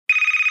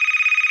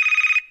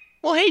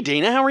Well, hey,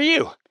 Dana, how are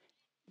you?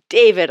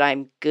 David,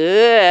 I'm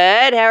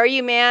good. How are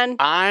you, man?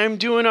 I'm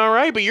doing all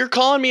right, but you're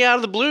calling me out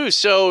of the blue,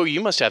 so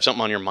you must have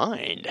something on your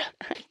mind.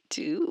 I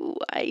do.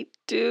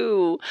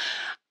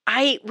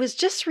 I was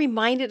just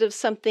reminded of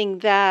something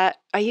that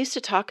I used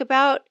to talk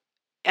about,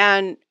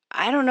 and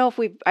I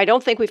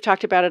don't think we've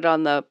talked about it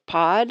on the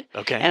pod,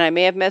 Okay. and I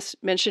may have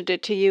mentioned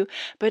it to you,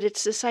 but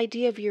it's this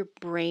idea of your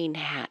brain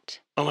hat.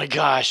 Oh my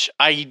gosh,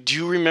 I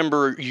do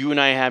remember you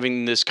and I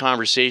having this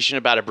conversation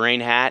about a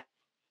brain hat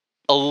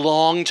a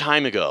long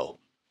time ago,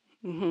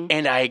 Hmm.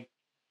 and I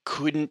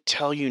couldn't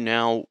tell you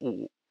now.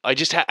 I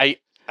just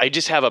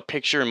have a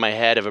picture in my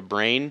head of a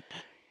brain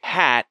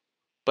hat,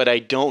 but I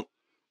don't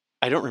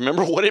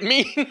remember what it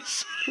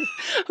means.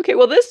 Okay,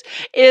 well, this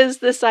is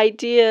this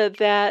idea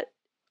that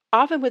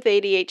often with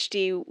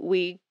ADHD,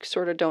 we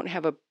sort of don't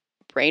have a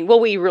brain. Well,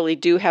 we really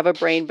do have a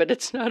brain, but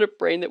it's not a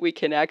brain that we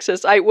can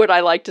access. What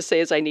I like to say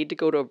is I need to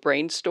go to a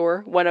brain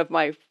store. One of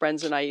my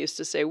friends and I used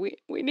to say, we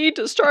need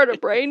to start a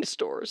brain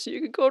store so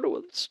you can go to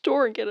a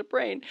store and get a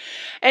brain.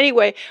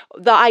 Anyway,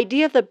 the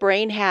idea of the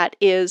brain hat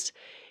is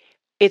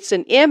it's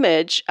an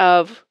image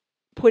of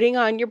putting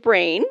on your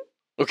brain.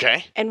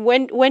 Okay. And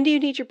when do you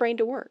need your brain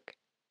to work?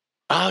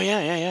 Oh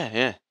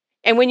yeah.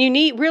 And when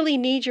you really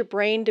need your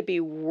brain to be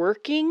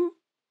working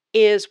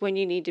is when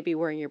you need to be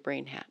wearing your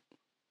brain hat.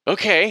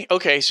 Okay.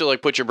 So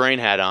like, put your brain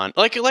hat on,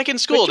 like in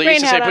school Put your they brain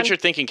used to say, hat put on. your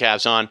thinking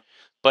caps on,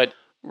 but.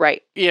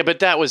 Right. Yeah, but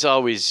that was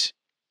always,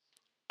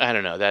 I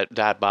don't know,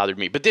 that bothered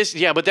me. But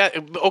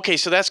okay,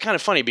 so that's kind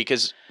of funny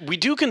because we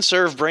do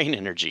conserve brain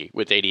energy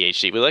with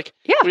ADHD.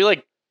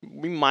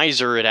 We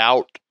miser it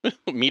out,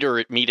 meet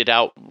it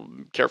out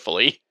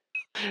carefully.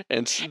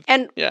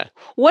 And Yeah.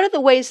 one of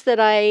the ways that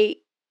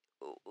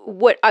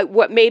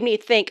what made me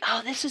think,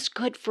 oh, this is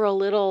good for a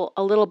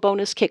little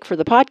bonus kick for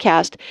the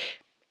podcast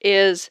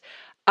is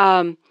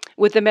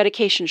with the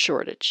medication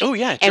shortage. Oh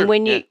yeah, and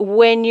sure.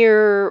 when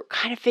you're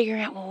kind of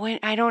figuring out, well, when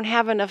I don't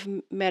have enough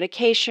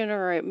medication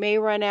or it may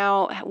run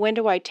out, when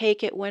do I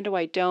take it? When do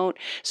I don't?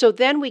 So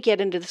then we get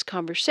into this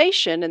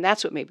conversation, and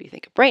that's what made me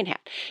think of brain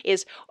hat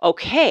is,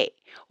 okay,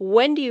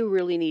 when do you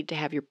really need to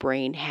have your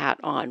brain hat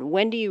on?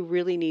 When do you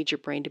really need your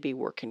brain to be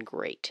working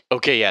great?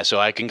 Okay, yeah, so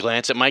I can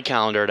glance at my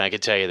calendar and I can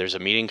tell you there's a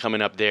meeting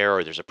coming up there,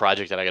 or there's a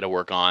project that I got to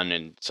work on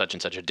in such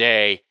and such a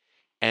day.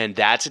 And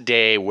that's a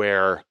day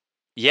where,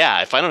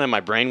 yeah, if I don't have my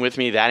brain with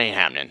me, that ain't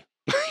happening.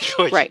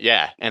 Right.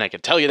 Yeah, and I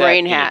can tell you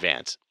Brain that hat. in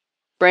advance.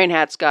 Brain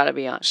hat's got to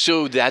be on.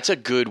 So that's a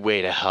good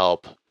way to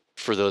help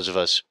for those of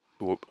us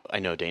who, I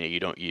know, Dana, you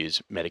don't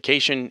use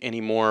medication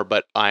anymore,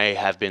 but I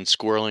have been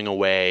squirreling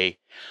away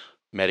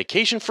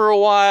medication for a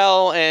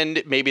while,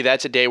 and maybe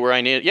that's a day where I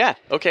need,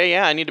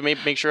 I need to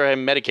make sure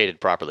I'm medicated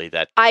properly.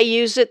 I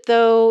use it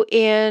though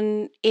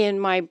in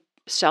my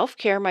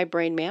self-care, my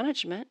brain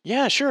management.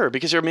 Yeah, sure,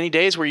 because there are many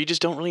days where you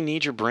just don't really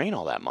need your brain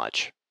all that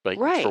much, like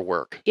Right. for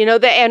work.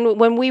 And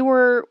when we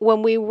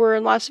were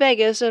in Las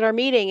Vegas at our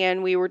meeting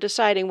and we were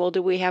deciding, well,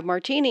 do we have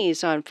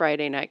martinis on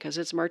Friday night because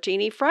it's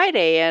Martini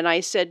Friday? And I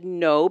said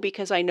no,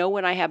 because I know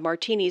when I have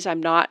martinis,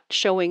 I'm not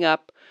showing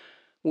up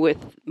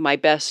with my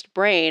best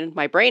brain.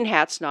 My brain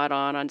hat's not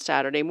on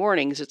Saturday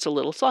mornings. It's a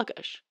little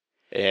sluggish.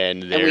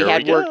 And we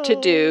had work to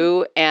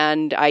do,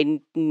 and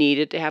I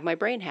needed to have my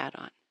brain hat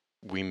on.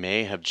 We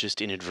may have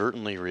just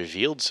inadvertently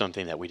revealed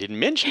something that we didn't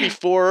mention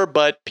before,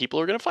 but people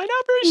are going to find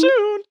out very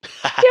soon.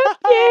 Yep,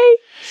 yay.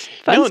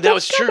 No, that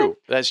was true.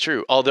 That's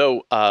true.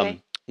 Although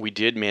Okay. we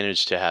did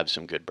manage to have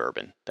some good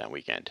bourbon that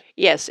weekend.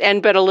 Yes,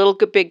 but a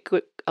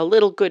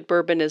little good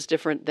bourbon is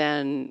different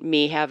than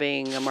me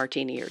having a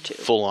martini or two.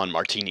 Full on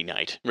martini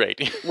night, right?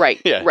 Right,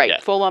 Yeah, right. yeah.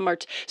 Full on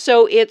martini.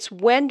 So it's,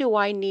 when do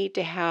I need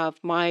to have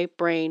my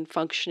brain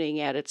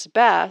functioning at its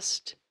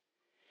best?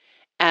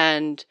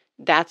 And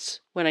that's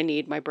when I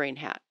need my brain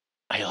hat.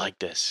 I like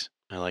this.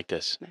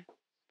 Okay.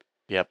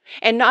 Yep.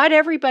 And not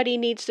everybody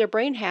needs their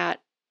brain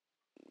hat,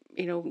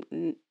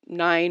 8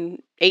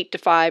 to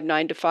 5,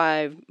 9 to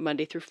 5,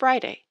 Monday through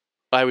Friday.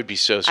 I would be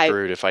so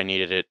screwed if I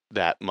needed it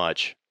that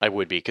much. I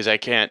would be, because I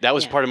can't. That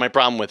was part of my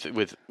problem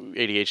with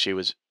ADHD,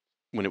 was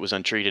when it was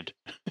untreated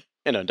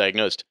and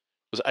undiagnosed.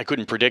 I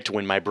couldn't predict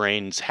when my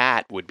brain's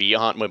hat would be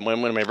on, when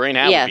my brain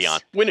hat would be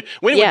on, when it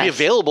would be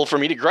available for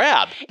me to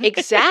grab.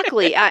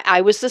 Exactly.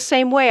 I was the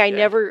same way. I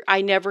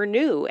never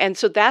knew. And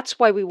so that's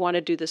why we want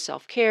to do the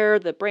self-care,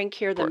 the brain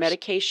care, the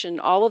medication,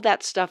 all of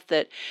that stuff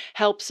that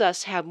helps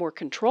us have more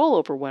control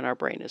over when our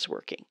brain is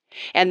working.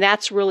 And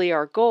that's really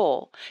our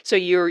goal. So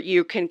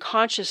you can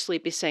consciously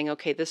be saying,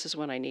 okay, this is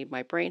when I need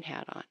my brain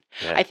hat on.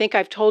 Yeah. I think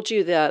I've told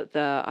you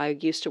I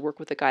used to work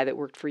with a guy that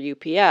worked for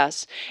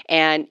UPS,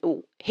 and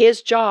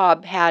his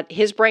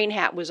brain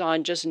hat was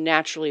on just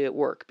naturally at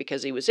work,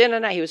 because he was in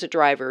and out. He was a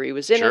driver. He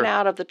was in and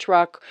out of the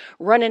truck,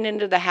 running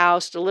into the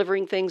house,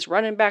 delivering things,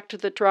 running back to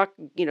the truck,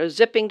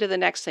 zipping to the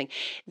next thing.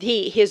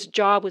 His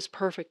job was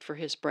perfect for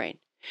his brain.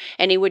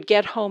 And he would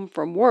get home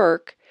from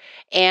work,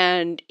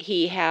 and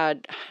he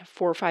had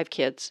 4 or 5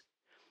 kids,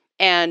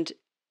 and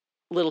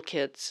little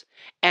kids,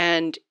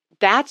 and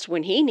that's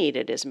when he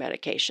needed his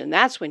medication.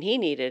 That's when he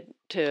needed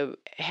to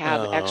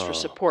have extra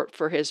support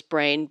for his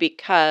brain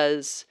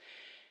because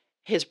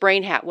his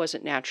brain hat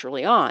wasn't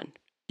naturally on.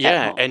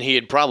 Yeah, and he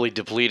had probably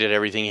depleted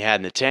everything he had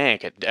in the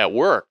tank at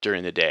work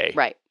during the day.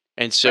 Right.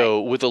 And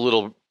so with a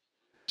little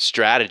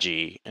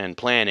strategy and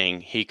planning,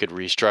 he could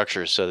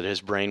restructure so that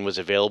his brain was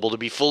available to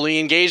be fully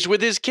engaged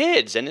with his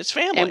kids and his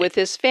family. And with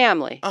his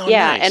family. Oh,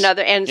 yeah.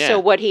 nice. So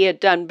what he had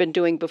been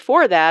doing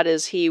before that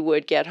is he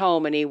would get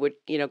home and he would,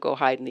 go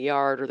hide in the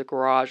yard or the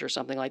garage or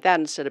something like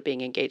that instead of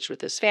being engaged with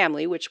his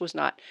family, which was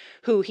not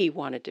who he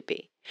wanted to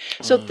be.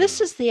 So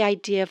this is the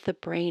idea of the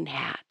brain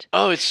hat.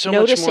 Oh, it's so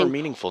much more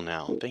meaningful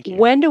now. Thank you.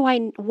 When do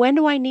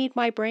I need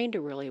my brain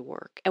to really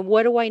work? And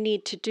what do I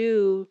need to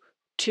do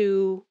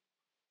to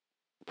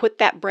put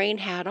that brain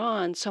hat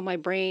on so my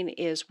brain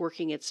is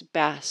working its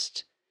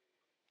best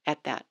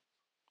at that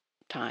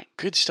time?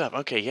 Good stuff.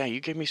 Okay, yeah,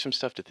 you gave me some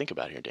stuff to think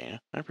about here,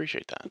 Dana. I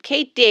appreciate that.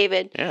 Okay,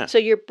 David. Yeah. So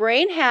your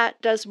brain hat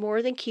does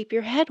more than keep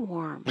your head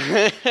warm.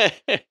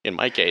 In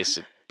my case,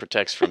 it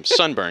protects from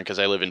sunburn because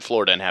I live in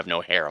Florida and have no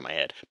hair on my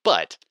head.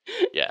 But,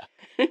 yeah.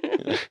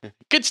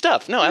 Good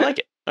stuff. No, I like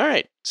it. All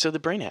right. So the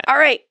brain hat. All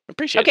right.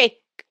 Appreciate it. Okay.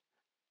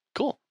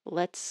 Cool.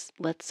 Let's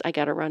I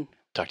got to run.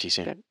 Talk to you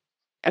soon. Good.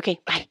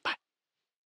 Okay, bye. Bye.